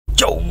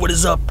What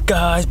is up,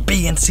 guys?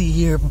 BNC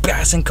here,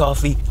 Bass and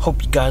Coffee.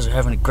 Hope you guys are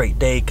having a great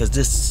day because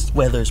this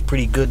weather is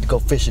pretty good to go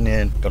fishing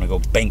in. Gonna go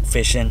bank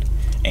fishing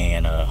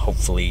and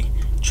hopefully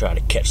try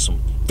to catch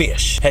some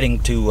fish. Heading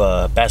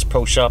to Bass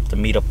Pro Shop to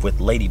meet up with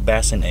Lady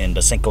Bassin and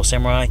the Senko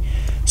Samurai.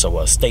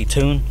 So stay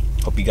tuned.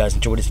 Hope you guys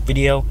enjoyed this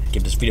video.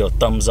 Give this video a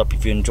thumbs up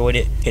if you enjoyed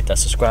it. Hit that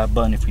subscribe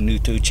button if you're new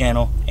to the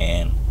channel.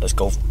 And let's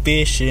go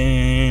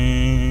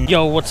fishing.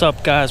 Yo, what's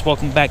up, guys?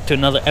 Welcome back to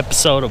another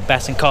episode of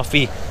Bass and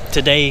Coffee.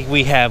 Today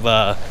we have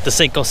the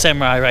Senko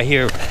Samurai right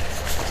here.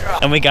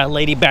 And we got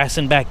Lady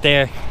Bassin back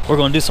there. We're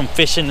going to do some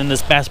fishing in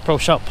this Bass Pro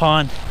Shop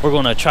pond. We're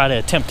going to try to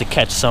attempt to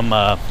catch some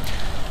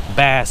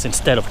bass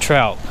instead of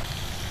trout.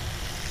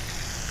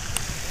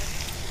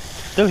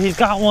 Dude, he's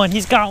got one.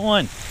 He's got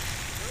one.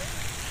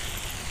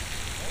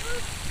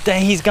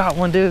 Dang, he's got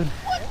one, dude.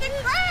 What the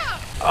crap?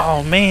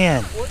 Oh,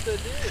 man. What the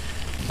dude?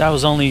 That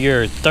was only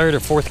your third or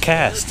fourth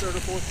cast. Third or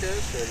fourth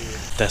cast right here.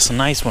 That's a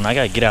nice one. I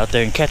got to get out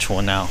there and catch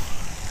one now.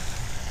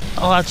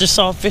 Oh, I just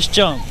saw a fish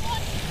jump.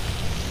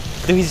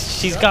 Dude,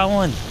 she's got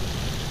one.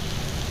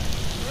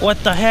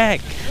 What the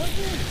heck?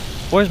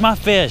 Where's my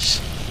fish?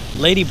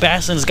 Lady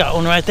Bassin's got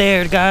one right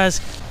there, guys.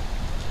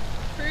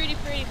 Pretty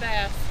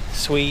bass.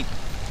 Sweet.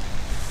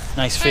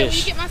 Nice Hey,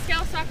 fish. will you get my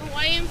scale so I can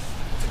weigh him?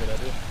 That's a good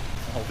idea.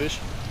 A whole fish.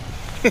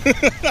 Let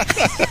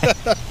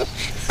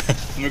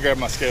me grab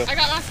my scale. I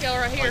got my scale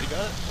right here. Oh, you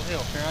got it?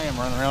 Well, hell, here I am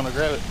running around to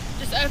grab it.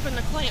 Just open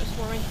the clamps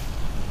for me.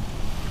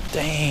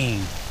 Dang.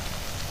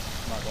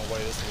 I'm not going to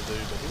weigh this little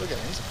dude, but look at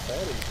him. He's a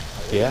fatty.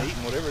 Like, Yeah.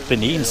 Eating whatever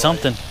Been eating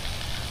something.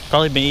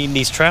 Probably been eating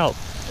these trout.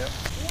 Yep.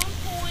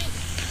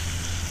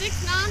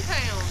 1.69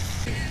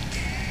 pounds.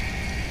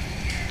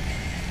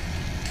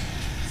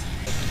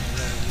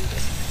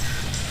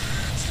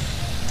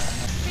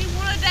 He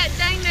wanted that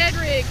dang Ned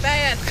rig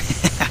bad.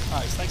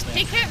 Nice, thanks, man.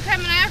 He kept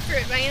coming after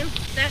it, man.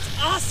 That's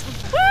awesome.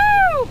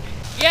 Woo!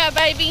 Yeah,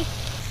 baby.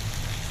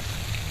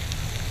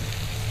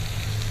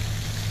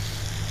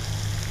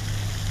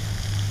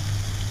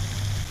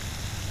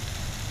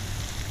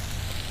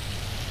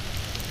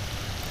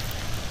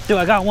 Dude,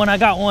 I got one. I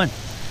got one.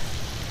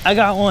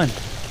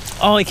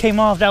 Oh, he came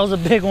off. That was a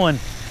big one.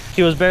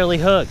 He was barely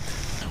hooked.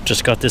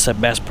 Just got this at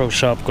Bass Pro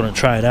Shop. Gonna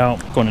try it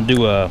out. Gonna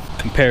do a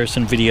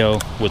comparison video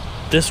with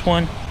this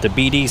one, the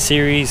BD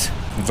series,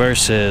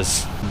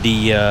 versus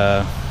the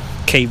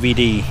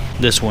KVD.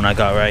 This one I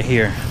got right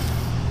here.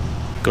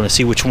 Gonna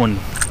see which one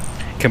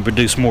can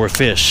produce more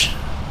fish.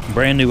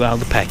 Brand new out of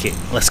the packet.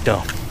 Let's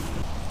go.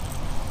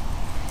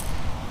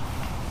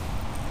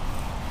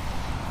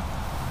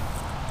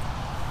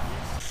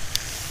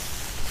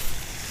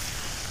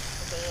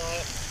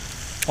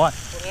 What?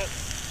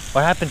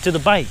 What happened to the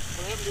bite?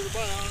 What happened to the bite?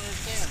 I don't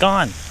understand. It's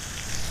gone.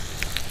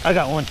 I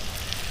got one.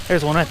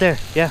 There's one right there.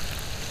 Yeah.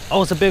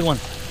 Oh, it's a big one.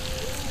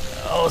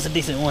 Oh, it's a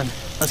decent one.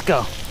 Let's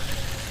go.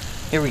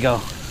 Here we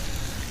go.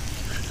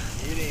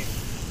 Get him.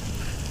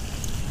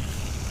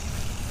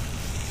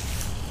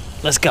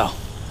 Let's go.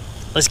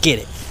 Let's get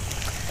it.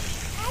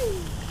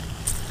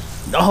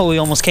 Oh, he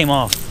almost came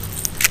off.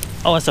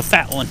 Oh, that's a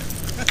fat one.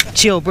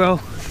 Chill, bro.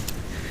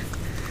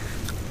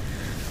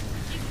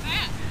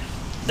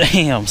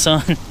 Damn,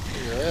 son.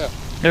 Yeah.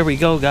 There we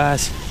go,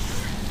 guys.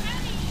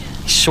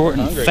 Short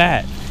and Hungry.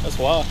 fat. That's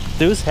why.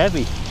 Dude's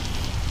heavy.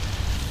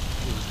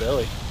 His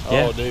belly.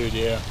 Yeah. Oh, dude,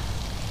 yeah.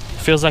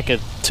 Feels like a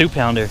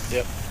 2-pounder.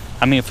 Yep.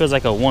 I mean, it feels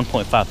like a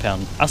 1.5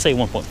 pound. I'll say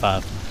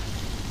 1.5.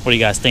 What do you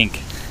guys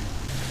think?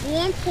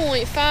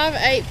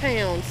 1.58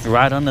 pounds.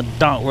 Right on the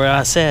dot where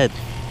I said.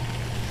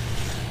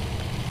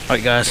 All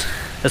right, guys,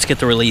 let's get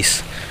the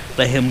release.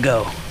 Let him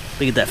go.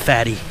 Look at that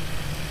fatty.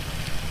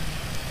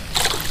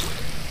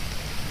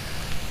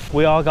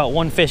 We all got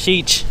one fish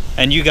each,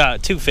 and you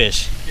got 2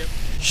 fish. Yep.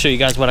 Show you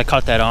guys what I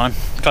caught that on.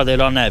 Caught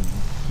that on that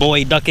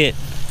Boy Ducket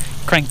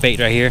crankbait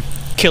right here.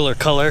 Killer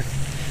color.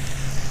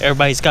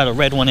 Everybody's got a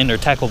red one in their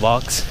tackle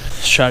box.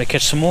 Let's try to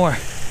catch some more.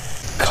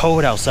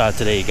 Cold outside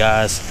today,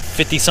 guys.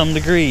 50-some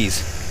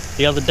degrees.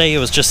 The other day it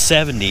was just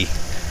 70.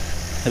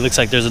 It looks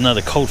like there's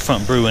another cold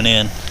front brewing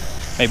in.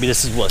 Maybe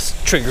this is what's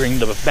triggering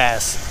the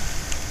bass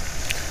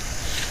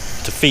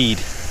to feed.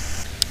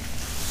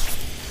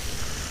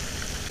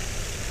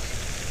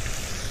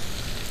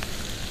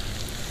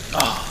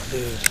 Oh,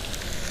 dude.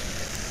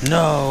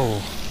 No.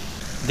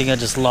 I think I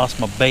just lost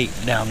my bait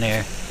down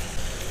there.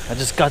 I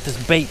just got this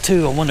bait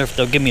too. I wonder if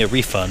they'll give me a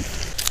refund.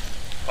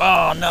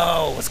 Oh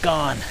no, it's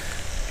gone.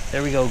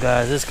 There we go,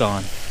 guys. It's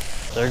gone.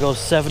 There goes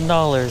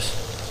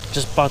 $7.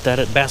 Just bought that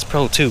at Bass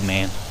Pro too,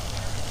 man.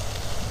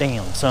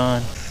 Damn,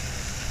 son.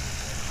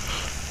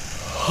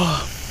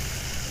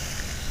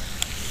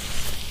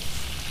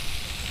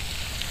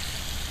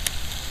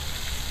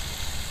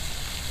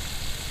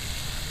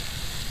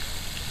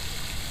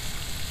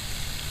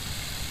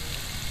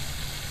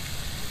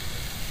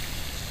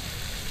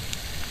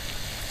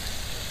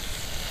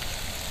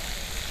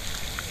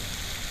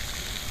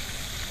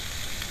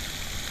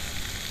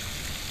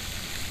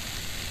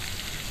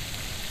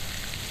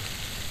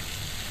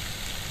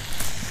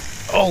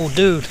 Oh,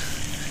 dude.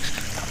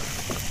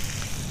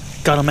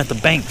 Got him at the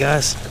bank,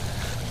 guys.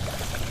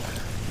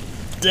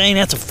 Dang,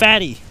 that's a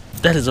fatty.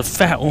 That is a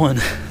fat one.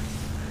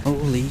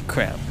 Holy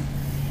crap.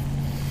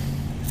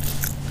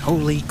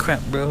 Holy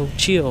crap, bro.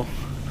 Chill.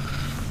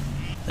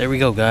 There we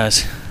go,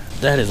 guys.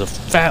 That is a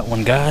fat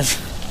one, guys.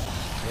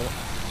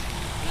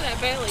 Look at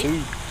that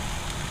belly.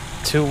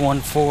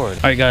 214.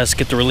 All right, guys,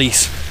 get the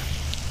release.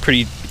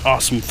 Pretty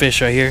awesome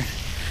fish right here.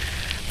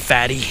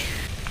 Fatty.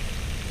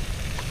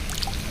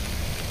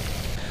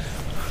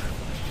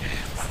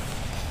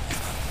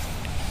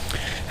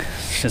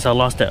 Since I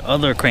lost that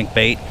other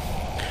crankbait,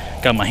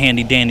 got my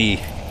handy dandy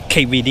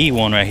KVD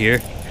one right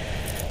here.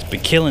 It's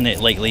been killing it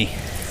lately.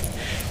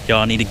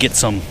 Y'all need to get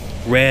some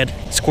red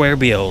square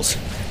bills.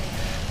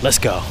 Let's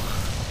go.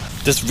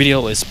 This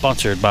video is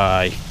sponsored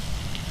by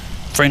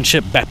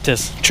Friendship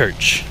Baptist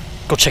Church.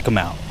 Go check them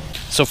out.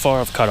 So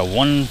far I've caught a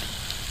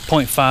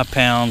 1.5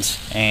 pounds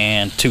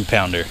and 2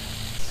 pounder.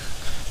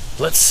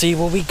 Let's see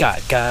what we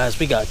got, guys.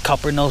 We got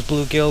copper nose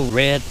bluegill,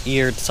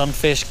 red-eared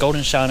sunfish,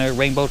 golden shiner,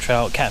 rainbow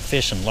trout,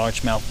 catfish, and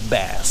largemouth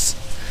bass.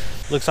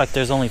 Looks like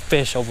there's only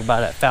fish over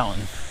by that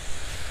fountain.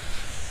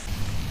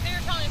 Here,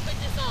 Tommy, put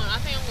this on. I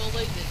think I'm gonna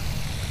lose it.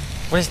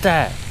 Where's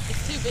that?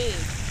 It's too big.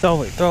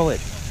 Throw it, throw it.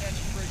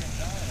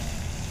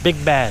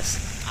 Big bass.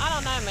 I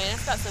don't know, man.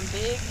 It's got some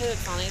big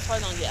hooks on it. It's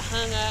probably gonna get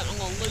hung up. I'm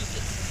gonna lose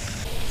it.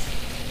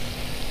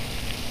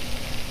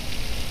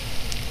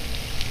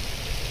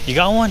 You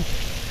got one?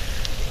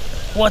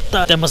 What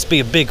the? That must be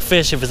a big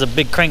fish if it's a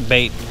big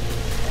crankbait.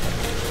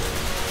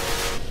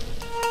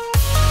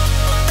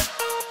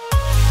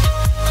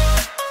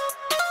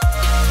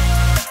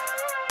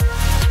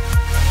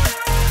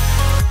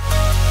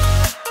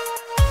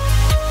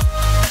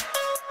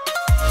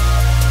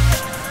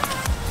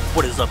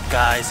 What is up,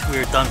 guys?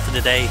 We're done for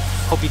today.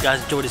 Hope you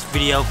guys enjoyed this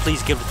video.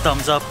 Please give it a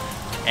thumbs up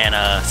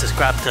and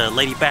subscribe to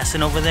Lady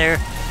Bassin over there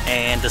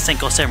and the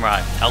Cinco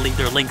Samurai. I'll leave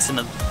their links in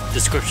the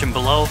description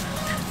below.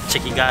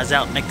 Check you guys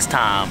out next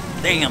time.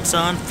 Damn,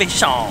 son,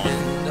 fish on.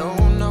 No,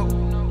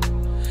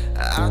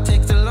 I'll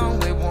take the long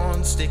way,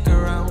 won't stick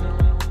around.